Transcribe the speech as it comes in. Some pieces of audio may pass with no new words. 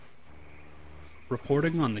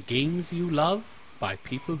reporting on the games you love by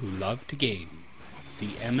people who love to game. The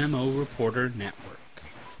MMO Reporter Network.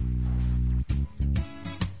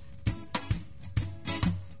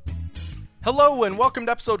 Hello and welcome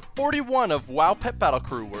to episode 41 of WoW Pet Battle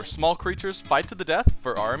Crew, where small creatures fight to the death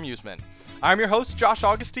for our amusement. I'm your host, Josh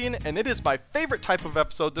Augustine, and it is my favorite type of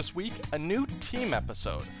episode this week, a new team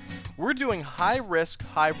episode. We're doing high-risk,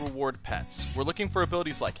 high-reward pets. We're looking for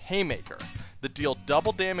abilities like Haymaker, that deal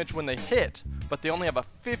double damage when they hit, but they only have a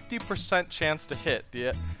 50% chance to hit.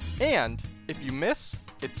 And if you miss,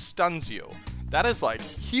 it stuns you. That is like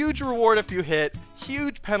huge reward if you hit,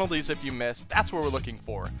 huge penalties if you miss. That's what we're looking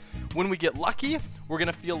for. When we get lucky, we're going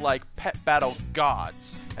to feel like pet battle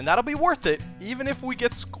gods. And that'll be worth it, even if we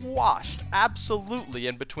get squashed absolutely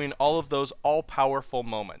in between all of those all-powerful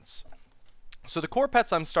moments. So the core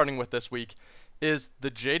pets I'm starting with this week is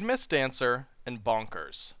the Jade Mist Dancer and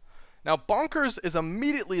Bonkers. Now, Bonkers is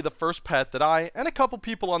immediately the first pet that I and a couple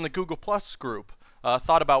people on the Google Plus group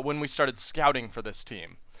thought about when we started scouting for this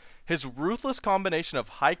team. His ruthless combination of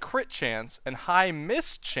high crit chance and high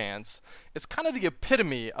miss chance is kind of the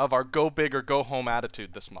epitome of our go big or go home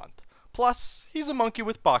attitude this month. Plus, he's a monkey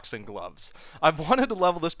with boxing gloves. I've wanted to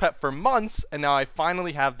level this pet for months, and now I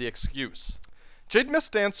finally have the excuse. Jade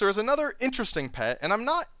Mist Dancer is another interesting pet, and I'm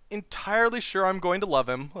not entirely sure I'm going to love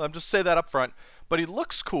him. I'll just say that up front. But he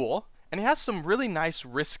looks cool, and he has some really nice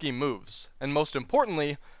risky moves. And most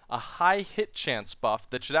importantly, a high hit chance buff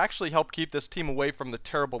that should actually help keep this team away from the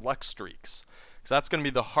terrible luck streaks. Because that's going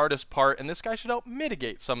to be the hardest part, and this guy should help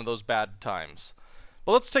mitigate some of those bad times.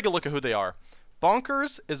 But let's take a look at who they are.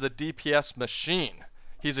 Bonkers is a DPS machine.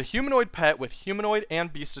 He's a humanoid pet with humanoid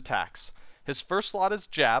and beast attacks. His first slot is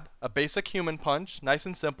Jab, a basic human punch, nice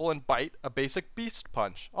and simple, and Bite, a basic beast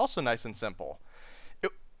punch, also nice and simple.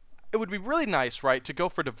 It would be really nice, right, to go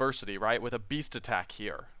for diversity, right, with a beast attack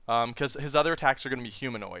here, because his other attacks are going to be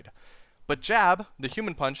humanoid. But Jab, the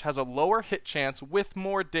human punch, has a lower hit chance with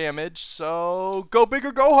more damage, so go big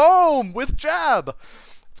or go home with Jab.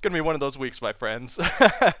 It's going to be one of those weeks, my friends.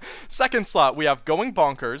 Second slot, we have Going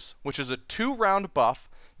Bonkers, which is a 2-round buff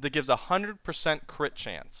that gives a 100% crit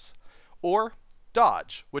chance. Or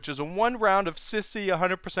Dodge, which is a 1 round of sissy,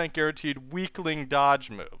 100% guaranteed weakling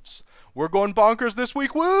dodge moves. We're going Bonkers this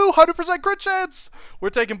week. Woo! 100% crit chance!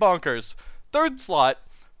 We're taking Bonkers. Third slot,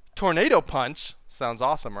 Tornado Punch. Sounds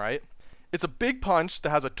awesome, right? It's a big punch that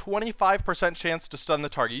has a 25% chance to stun the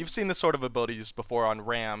target. You've seen this sort of ability used before on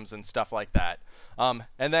Rams and stuff like that. And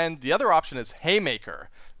then the other option is Haymaker.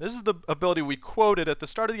 This is the ability we quoted at the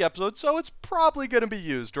start of the episode, so it's probably going to be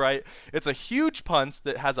used, right? It's a huge punch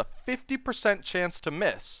that has a 50% chance to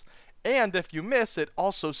miss. And if you miss, it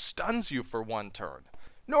also stuns you for 1 turn.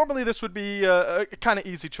 Normally this would be a kind of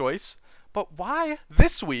easy choice, but why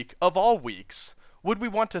this week, of all weeks, would we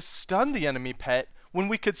want to stun the enemy pet when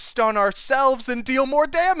we could stun ourselves and deal more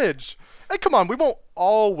damage? Hey, come on, we won't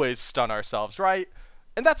always stun ourselves, right?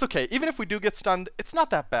 And that's okay. Even if we do get stunned, it's not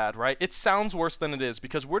that bad, right? It sounds worse than it is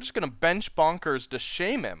because we're just going to bench Bonkers to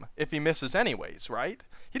shame him if he misses anyways, right?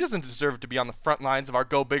 He doesn't deserve to be on the front lines of our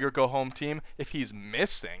go big or go home team if he's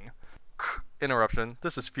missing. Interruption.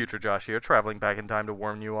 This is future Josh here, traveling back in time to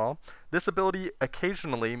warn you all. This ability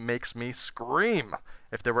occasionally makes me scream.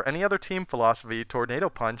 If there were any other team philosophy, Tornado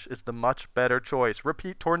Punch is the much better choice.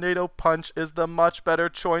 Repeat, Tornado Punch is the much better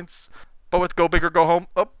choice. But with go big or go home,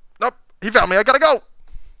 he found me, I gotta go!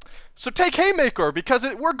 So take Haymaker, because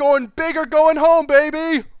we're going big or going home,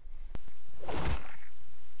 baby!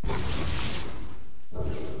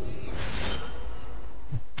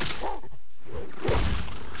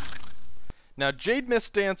 Now, Jade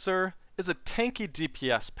Mist Dancer is a tanky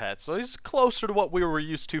DPS pet, so he's closer to what we were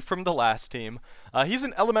used to from the last team. He's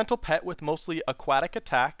an elemental pet with mostly aquatic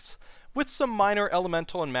attacks, with some minor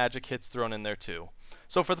elemental and magic hits thrown in there too.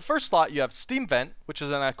 So for the first slot, you have Steam Vent, which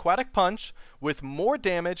is an aquatic punch with more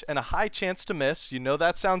damage and a high chance to miss. You know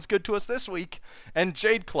that sounds good to us this week. And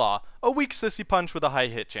Jade Claw, a weak sissy punch with a high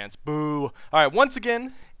hit chance. Boo! Alright, once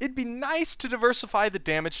again, it'd be nice to diversify the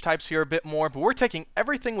damage types here a bit more, but we're taking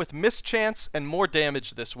everything with miss chance and more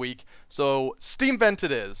damage this week, so Steam Vent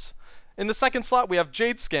it is. In the second slot, we have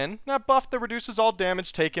Jade Skin, that buff that reduces all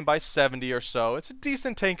damage taken by 70 or so. It's a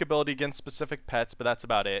decent tank ability against specific pets, but that's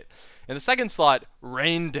about it. In the second slot,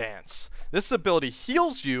 Rain Dance. This ability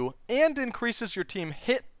heals you and increases your team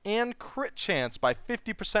hit and crit chance by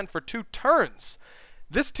 50% for 2 turns.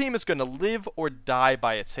 This team is going to live or die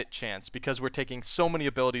by its hit chance because we're taking so many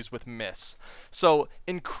abilities with miss. So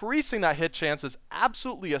increasing that hit chance is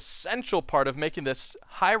absolutely essential part of making this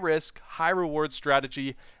high risk, high reward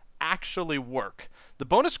strategy actually work. The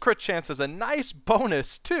bonus crit chance is a nice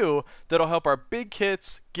bonus too that'll help our big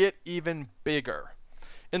hits get even bigger.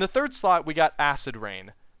 In the third slot, we got Acid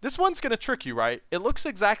Rain. This one's going to trick you, right? It looks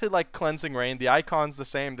exactly like Cleansing Rain. The icon's the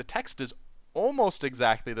same. The text is almost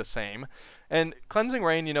exactly the same. And Cleansing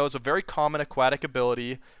Rain, is a very common aquatic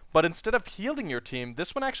ability, but instead of healing your team,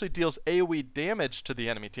 this one actually deals AoE damage to the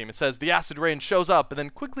enemy team. It says the Acid Rain shows up and then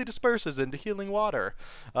quickly disperses into healing water.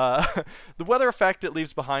 The weather effect it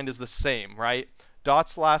leaves behind is the same, right?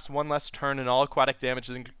 Dots last one less turn and all aquatic damage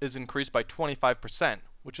is increased by 25%,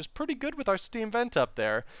 which is pretty good with our Steam Vent up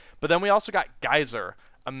there. But then we also got Geyser,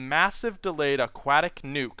 a massive delayed aquatic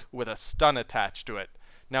nuke with a stun attached to it.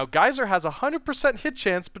 Now, Geyser has a 100% hit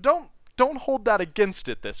chance, but don't hold that against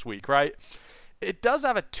it this week, right? It does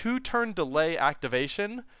have a 2-turn delay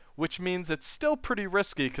activation, which means it's still pretty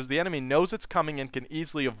risky because the enemy knows it's coming and can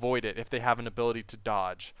easily avoid it if they have an ability to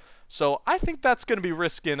dodge. So I think that's going to be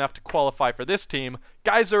risky enough to qualify for this team.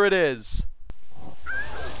 Geyser it is!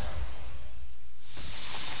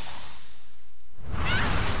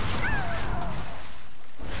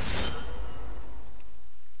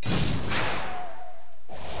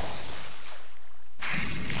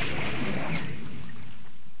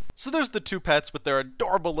 So there's the two pets with their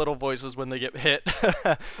adorable little voices when they get hit.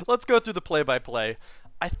 Let's go through the play-by-play.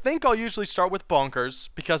 I think I'll usually start with Bonkers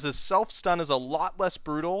because his self-stun is a lot less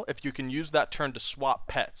brutal if you can use that turn to swap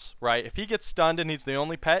pets, right? If he gets stunned and he's the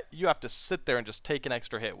only pet, you have to sit there and just take an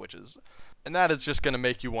extra hit, and that is just going to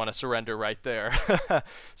make you want to surrender right there.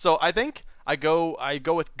 So I think I go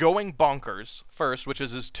with Going Bonkers first, which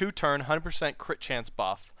is his 2-turn 100% crit chance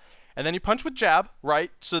buff. And then you punch with Jab,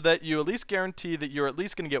 right, so that you at least guarantee that you're at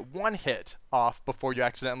least going to get one hit off before you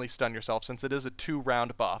accidentally stun yourself, since it is a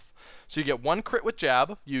 2-round buff. So you get one crit with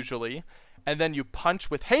Jab, usually, and then you punch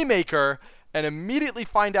with Haymaker and immediately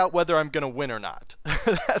find out whether I'm going to win or not.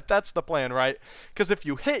 That's the plan, right? Because if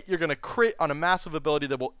you hit, you're going to crit on a massive ability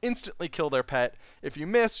that will instantly kill their pet. If you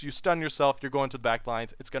miss, you stun yourself, you're going to the back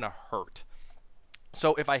lines, it's going to hurt.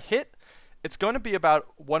 So if I hit, it's going to be about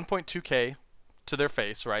 1.2k to their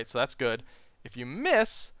face, right? So that's good. If you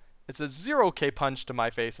miss, it's a 0k punch to my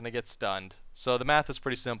face and I get stunned. So the math is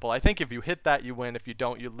pretty simple. I think if you hit that, you win. If you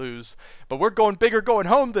don't, you lose. But we're going big or going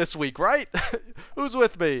home this week, right? Who's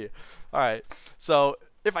with me? All right. So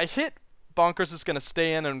if I hit, Bonkers is going to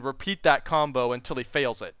stay in and repeat that combo until he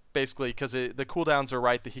fails it, basically, because the cooldowns are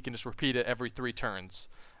right that he can just repeat it every 3 turns.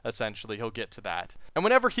 Essentially, he'll get to that. And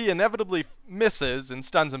whenever he inevitably misses and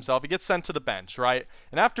stuns himself, he gets sent to the bench, right?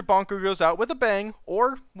 And after Bonker goes out with a bang,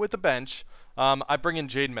 or with a bench, I bring in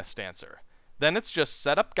Jade Mist Dancer. Then it's just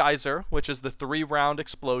set up Geyser, which is the 3-round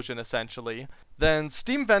explosion, essentially. Then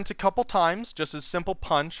Steam Vent a couple times, just as simple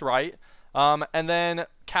punch, right? And then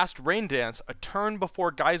cast Rain Dance a turn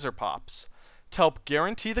before Geyser pops, to help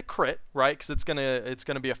guarantee the crit, right? Because it's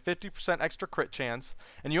gonna be a 50% extra crit chance,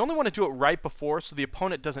 and you only want to do it right before, so the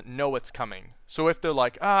opponent doesn't know it's coming. So if they're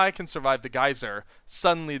like, I can survive the Geyser,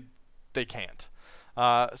 suddenly they can't.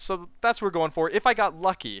 So that's what we're going for. If I got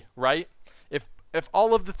lucky, right? If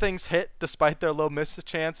all of the things hit despite their low miss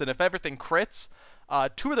chance, and if everything crits,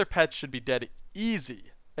 2 of their pets should be dead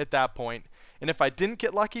easy at that point. And if I didn't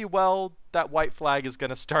get lucky, well, that white flag is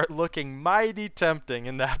going to start looking mighty tempting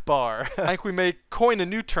in that bar. I think we may coin a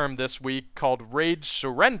new term this week called Rage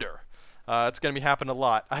Surrender. It's going to be happening a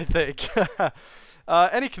lot, I think.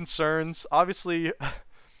 Any concerns? Obviously, I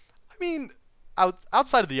mean,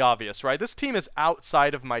 outside of the obvious, right? This team is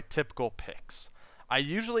outside of my typical picks. I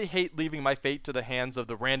usually hate leaving my fate to the hands of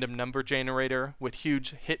the random number generator with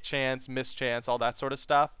huge hit chance, miss chance, all that sort of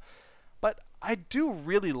stuff. But I do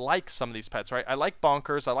really like some of these pets, right? I like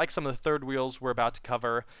Bonkers. I like some of the third wheels we're about to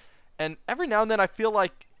cover. And every now and then I feel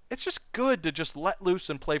like it's just good to just let loose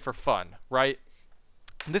and play for fun, right?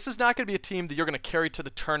 This is not going to be a team that you're going to carry to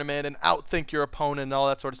the tournament and outthink your opponent and all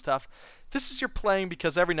that sort of stuff. This is your playing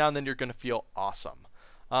because every now and then you're going to feel awesome.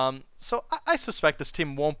 So I suspect this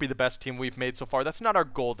team won't be the best team we've made so far. That's not our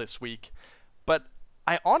goal this week. But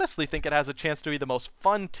I honestly think it has a chance to be the most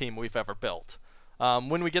fun team we've ever built.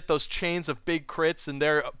 When we get those chains of big crits and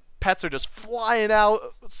their pets are just flying out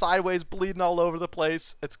sideways, bleeding all over the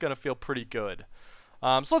place, it's going to feel pretty good.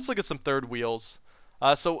 So let's look at some third wheels.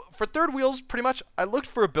 So for third wheels, pretty much I looked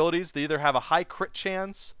for abilities that either have a high crit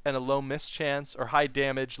chance and a low miss chance, or high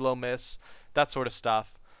damage, low miss, that sort of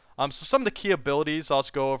stuff. So some of the key abilities I'll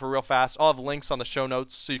just go over real fast. I'll have links on the show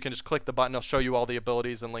notes, so you can just click the button. It'll show you all the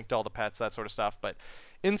abilities and link to all the pets, that sort of stuff. But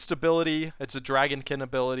Instability, it's a Dragonkin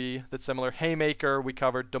ability that's similar. Haymaker, we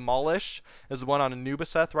covered. Demolish is the one on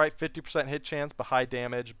Anubiseth, right? 50% hit chance, but high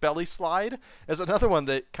damage. Belly Slide is another one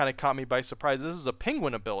that kind of caught me by surprise. This is a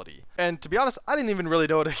penguin ability. And to be honest, I didn't even really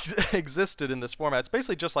know it existed in this format. It's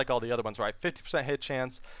basically just like all the other ones, right? 50% hit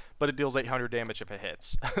chance, but it deals 800 damage if it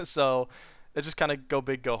hits. So it's just kind of go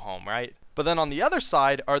big, go home, right? But then on the other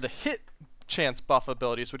side are the hit chance buff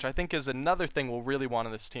abilities, which I think is another thing we'll really want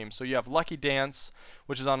on this team. So you have Lucky Dance,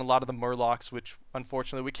 which is on a lot of the Murlocs, which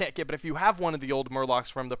unfortunately we can't get, but if you have one of the old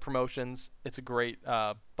Murlocs from the promotions, it's a great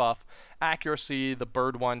buff. Accuracy, the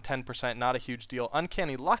bird one, 10%, not a huge deal.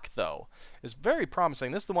 Uncanny Luck, though, is very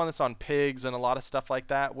promising. This is the one that's on pigs and a lot of stuff like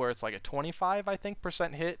that, where it's like a 25, I think,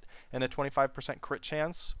 percent hit and a 25% crit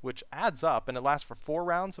chance, which adds up, and it lasts for 4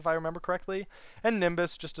 rounds, if I remember correctly. And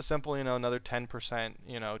Nimbus, just a simple, another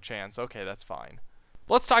 10%, chance. Okay, that's fine.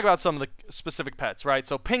 Let's talk about some of the specific pets, right?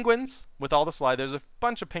 So penguins, with all the slide, there's a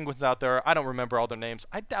bunch of penguins out there. I don't remember all their names.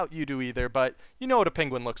 I doubt you do either, but you know what a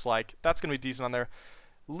penguin looks like. That's going to be decent on there.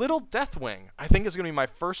 Little Deathwing, I think, is going to be my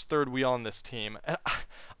first third wheel on this team. And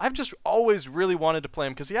I've just always really wanted to play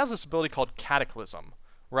him because he has this ability called Cataclysm,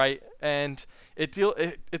 right? And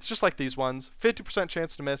it's just like these ones. 50%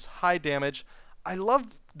 chance to miss, high damage. I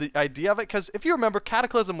love the idea of it because if you remember,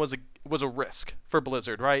 Cataclysm was a risk for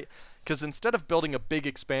Blizzard, right? Because instead of building a big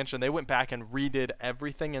expansion, they went back and redid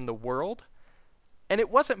everything in the world, and it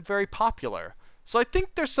wasn't very popular. So I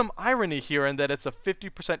think there's some irony here in that it's a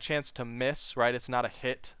 50% chance to miss, right? It's not a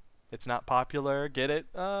hit. It's not popular. Get it?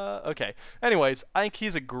 Okay. Anyways, I think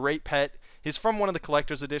he's a great pet. He's from one of the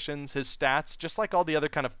collector's editions. His stats, just like all the other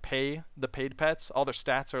kind of paid pets, all their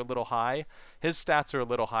stats are a little high. His stats are a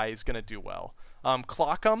little high. He's going to do well.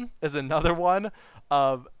 Clockum is another one.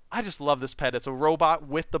 I just love this pet. It's a robot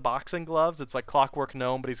with the boxing gloves. It's like Clockwork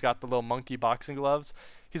Gnome, but he's got the little monkey boxing gloves.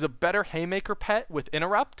 He's a better Haymaker pet with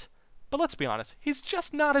Interrupt. But let's be honest, he's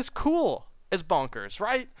just not as cool as Bonkers,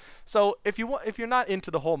 right? So if you're not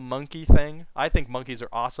into the whole monkey thing, I think monkeys are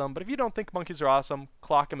awesome. But if you don't think monkeys are awesome,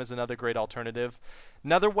 Clockum is another great alternative.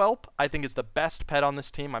 Netherwhelp, I think, is the best pet on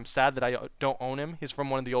this team. I'm sad that I don't own him. He's from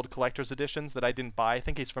one of the old collector's editions that I didn't buy. I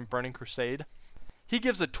think he's from Burning Crusade. He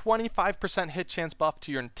gives a 25% hit chance buff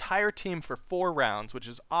to your entire team for 4 rounds, which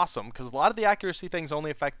is awesome because a lot of the accuracy things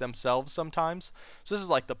only affect themselves sometimes. So this is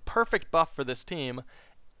like the perfect buff for this team.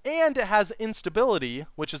 And it has Instability,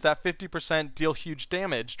 which is that 50% deal huge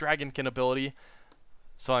damage Dragonkin ability.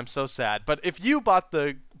 So I'm so sad. But if you bought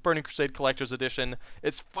the Burning Crusade Collector's Edition,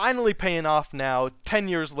 it's finally paying off now, 10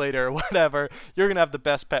 years later, whatever. You're going to have the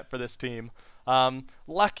best pet for this team.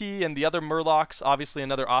 Lucky and the other Murlocs, obviously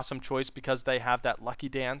another awesome choice because they have that Lucky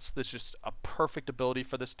Dance. That's just a perfect ability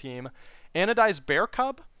for this team. Anodized Bear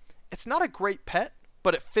Cub, it's not a great pet,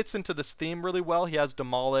 but it fits into this theme really well. He has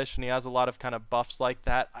Demolish, and he has a lot of kind of buffs like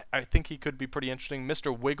that. I think he could be pretty interesting.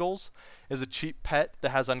 Mr. Wiggles is a cheap pet that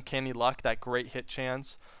has Uncanny Luck, that great hit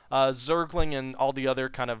chance. Zergling and all the other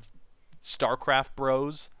kind of StarCraft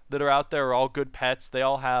bros that are out there are all good pets. They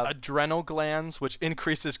all have Adrenal Glands, which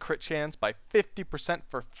increases crit chance by 50%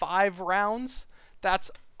 for 5 rounds. That's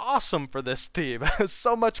awesome for this team.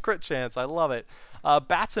 So much crit chance. I love it.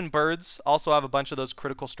 Bats and Birds also have a bunch of those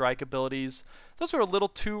critical strike abilities. Those are a little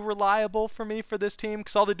too reliable for me for this team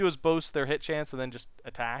because all they do is boost their hit chance and then just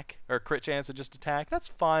attack, or crit chance and just attack. That's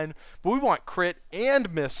fine, but we want crit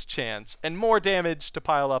and miss chance and more damage to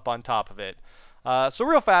pile up on top of it. So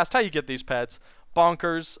real fast, how you get these pets?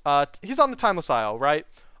 Bonkers. He's on the Timeless Isle, right?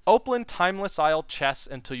 Open Timeless Isle chests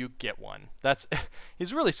until you get one.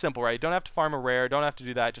 He's really simple, right? You don't have to farm a rare, don't have to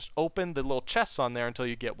do that. Just open the little chests on there until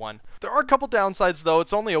you get one. There are a couple downsides, though.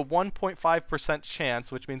 It's only a 1.5%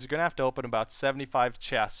 chance, which means you're going to have to open about 75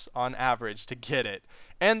 chests on average to get it.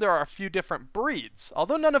 And there are a few different breeds,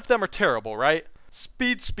 although none of them are terrible, right?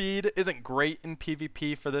 Speed isn't great in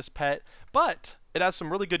PvP for this pet, but it has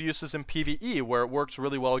some really good uses in PvE, where it works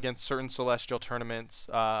really well against certain Celestial Tournaments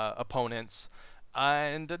opponents.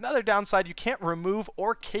 And another downside, you can't remove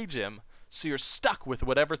or cage him, so you're stuck with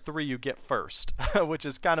whatever 3 you get first, which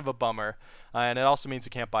is kind of a bummer. And it also means you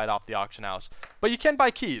can't buy it off the auction house. But you can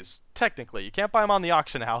buy keys, technically. You can't buy them on the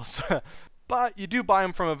auction house. But you do buy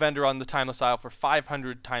them from a vendor on the Timeless Isle for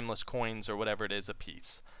 500 Timeless coins or whatever it is a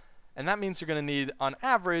piece. And that means you're going to need, on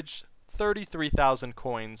average, 33,000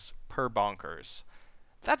 coins per Bonkers.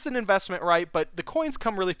 That's an investment, right? But the coins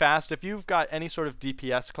come really fast. If you've got any sort of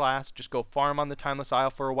DPS class, just go farm on the Timeless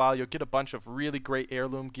Isle for a while. You'll get a bunch of really great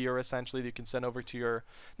heirloom gear, essentially, that you can send over to your,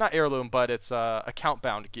 not heirloom, but it's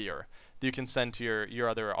account-bound gear that you can send to your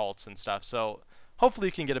other alts and stuff. So hopefully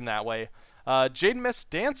you can get him that way. Jade Mist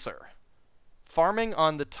Dancer, farming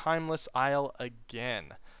on the Timeless Isle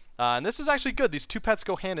again. And this is actually good. These two pets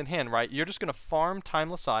go hand in hand, right? You're just going to farm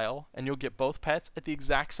Timeless Isle, and you'll get both pets at the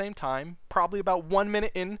exact same time, probably about 1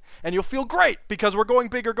 minute in, and you'll feel great because we're going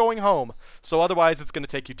big or going home. So otherwise, it's going to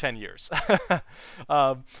take you 10 years.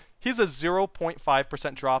 He's a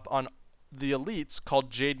 0.5% drop on the elites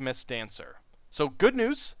called Jade Mist Dancer. So good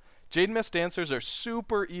news, Jade Mist Dancers are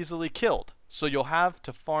super easily killed. So you'll have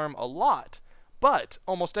to farm a lot. But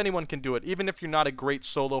almost anyone can do it. Even if you're not a great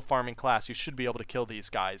solo farming class, you should be able to kill these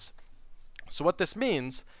guys. So what this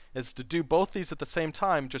means is to do both these at the same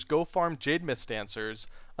time, just go farm Jade Mist Dancers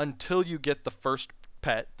until you get the first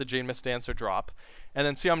pet, the Jade Mist Dancer drop, and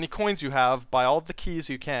then see how many coins you have, buy all the keys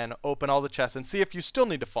you can, open all the chests, and see if you still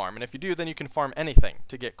need to farm. And if you do, then you can farm anything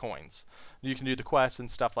to get coins. You can do the quests and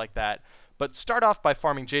stuff like that. But start off by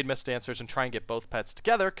farming Jade Mist Dancers and try and get both pets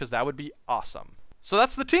together, because that would be awesome. So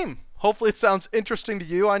that's the team. Hopefully it sounds interesting to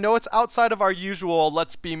you. I know it's outside of our usual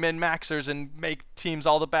let's be min-maxers and make teams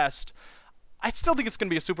all the best. I still think it's going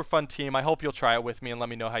to be a super fun team. I hope you'll try it with me and let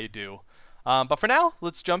me know how you do. But for now,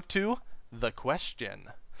 let's jump to the question.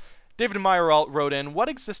 David Meyer wrote in, what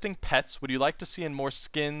existing pets would you like to see in more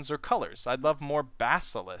skins or colors? I'd love more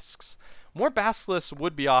basilisks. More basilisks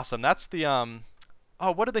would be awesome. That's the,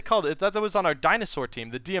 what did they call it? That was on our dinosaur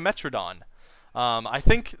team, the Diametrodon. I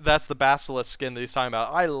think that's the basilisk skin that he's talking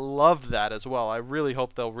about. I love that as well. I really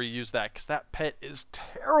hope they'll reuse that because that pet is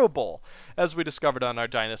terrible, as we discovered on our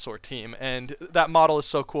dinosaur team. And that model is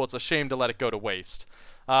so cool, it's a shame to let it go to waste.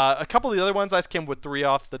 A couple of the other ones, I just came with three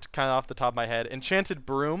off the top of my head. Enchanted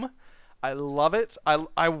Broom. I love it.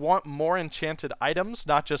 I want more enchanted items,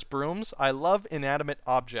 not just brooms. I love inanimate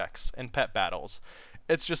objects in pet battles.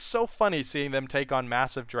 It's just so funny seeing them take on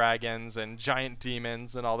massive dragons and giant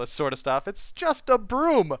demons and all this sort of stuff. It's just a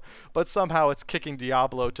broom, but somehow it's kicking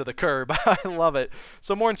Diablo to the curb. I love it.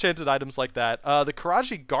 So more enchanted items like that. The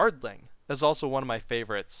Karaji Guardling is also one of my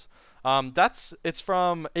favorites. It's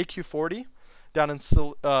from AQ40 down in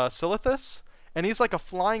Silithus, and he's like a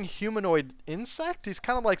flying humanoid insect. He's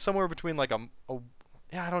kind of like somewhere between like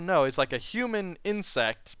I don't know. He's like a human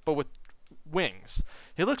insect, but with wings.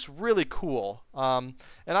 He looks really cool. And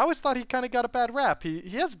I always thought he kind of got a bad rap. He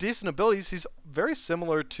has decent abilities. He's very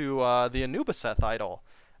similar to the Anubiseth idol,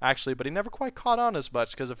 actually, but he never quite caught on as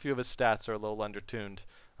much because a few of his stats are a little undertuned.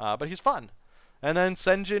 But he's fun. And then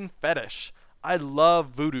Senjin Fetish. I love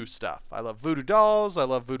voodoo stuff. I love voodoo dolls. I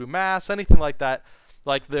love voodoo masks. Anything like that.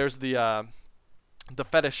 Like there's the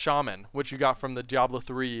Fetish Shaman, which you got from the Diablo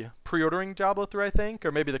 3, pre-ordering Diablo 3, I think,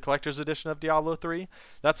 or maybe the collector's edition of Diablo 3.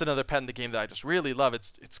 That's another pet in the game that I just really love.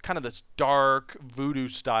 It's kind of this dark voodoo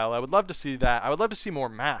style. I would love to see that. I would love to see more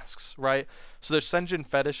masks, right? So there's Senjin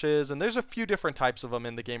Fetishes, and there's a few different types of them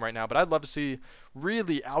in the game right now, but I'd love to see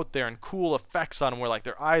really out there and cool effects on them where like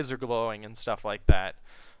their eyes are glowing and stuff like that.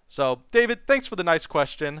 So, David, thanks for the nice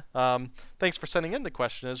question. Thanks for sending in the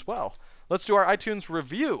question as well. Let's do our iTunes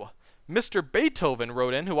review. Mr. Beethoven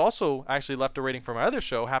wrote in, who also actually left a rating for my other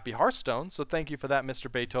show, Happy Hearthstone, so thank you for that,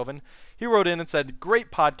 Mr. Beethoven. He wrote in and said,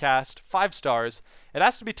 great podcast, 5 stars. It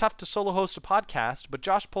has to be tough to solo host a podcast, but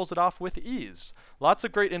Josh pulls it off with ease. Lots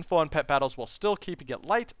of great info on pet battles while still keeping it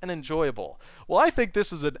light and enjoyable. Well, I think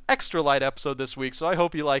this is an extra light episode this week, so I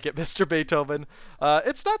hope you like it, Mr. Beethoven.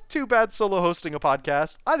 It's not too bad solo hosting a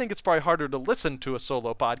podcast. I think it's probably harder to listen to a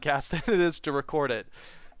solo podcast than it is to record it,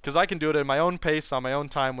 because I can do it at my own pace, on my own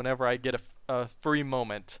time, whenever I get a free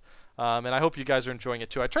moment. And I hope you guys are enjoying it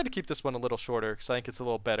too. I tried to keep this one a little shorter because I think it's a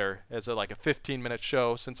little better as like a 15-minute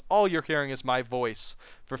show, since all you're hearing is my voice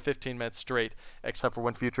for 15 minutes straight, except for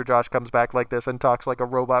when future Josh comes back like this and talks like a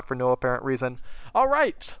robot for no apparent reason. All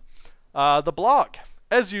right, the blog.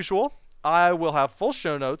 As usual, I will have full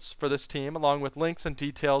show notes for this team, along with links and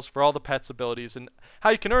details for all the pets' abilities and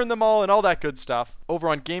how you can earn them all and all that good stuff over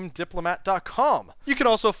on GameDiplomat.com. You can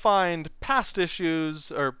also find past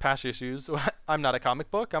issues. I'm not a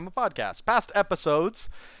comic book, I'm a podcast. Past episodes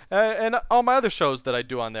and all my other shows that I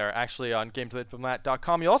do on there, actually on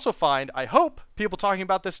GameDiplomat.com. You'll also find, I hope, people talking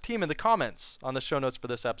about this team in the comments on the show notes for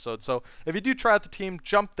this episode. So if you do try out the team,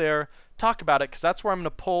 jump there, talk about it, because that's where I'm going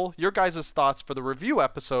to pull your guys' thoughts for the review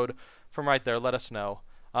episode from right there. Let us know.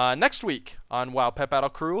 Next week on WoW Pet Battle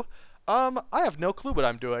Crew, I have no clue what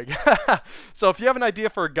I'm doing. So if you have an idea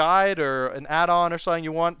for a guide or an add-on or something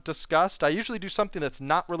you want discussed, I usually do something that's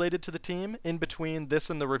not related to the team in between this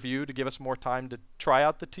and the review to give us more time to try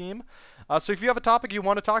out the team. So if you have a topic you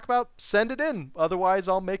want to talk about, send it in. Otherwise,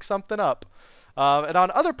 I'll make something up. And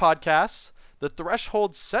on other podcasts, the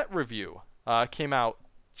Threshold set review came out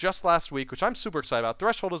just last week, which I'm super excited about.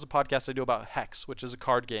 Threshold is a podcast I do about Hex, which is a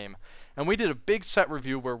card game. And we did a big set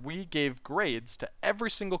review where we gave grades to every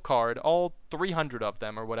single card, all 300 of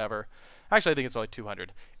them or whatever. Actually, I think it's only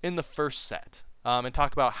 200 in the first set. And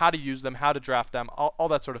talk about how to use them, how to draft them, all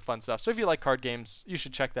that sort of fun stuff. So if you like card games, you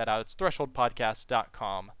should check that out. It's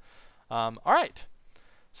thresholdpodcast.com. All right.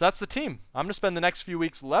 So that's the team. I'm going to spend the next few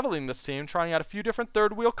weeks leveling this team, trying out a few different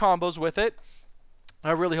third wheel combos with it. I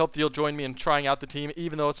really hope that you'll join me in trying out the team,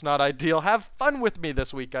 even though it's not ideal. Have fun with me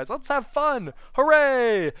this week, guys. Let's have fun.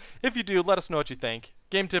 Hooray! If you do, let us know what you think.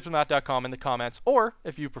 GameTipsMatt.com in the comments, or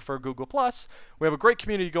if you prefer Google+, we have a great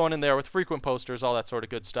community going in there with frequent posters, all that sort of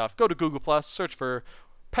good stuff. Go to Google+, search for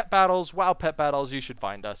Pet Battles, WoW Pet Battles, you should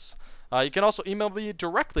find us. You can also email me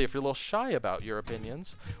directly if you're a little shy about your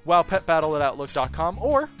opinions, wowpetbattle@outlook.com,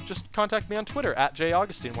 or just contact me on Twitter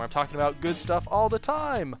 @jaugustine, where I'm talking about good stuff all the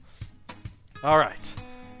time. All right.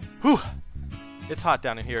 Whew. It's hot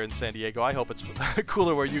down in here in San Diego. I hope it's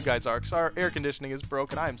cooler where you guys are, because our air conditioning is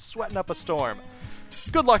broken. I am sweating up a storm.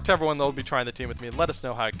 Good luck to everyone that will be trying the team with me. Let us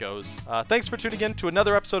know how it goes. Thanks for tuning in to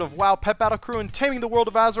another episode of WoW Pet Battle Crew and Taming the World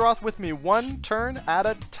of Azeroth with me one turn at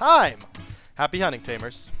a time. Happy hunting,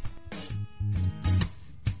 Tamers.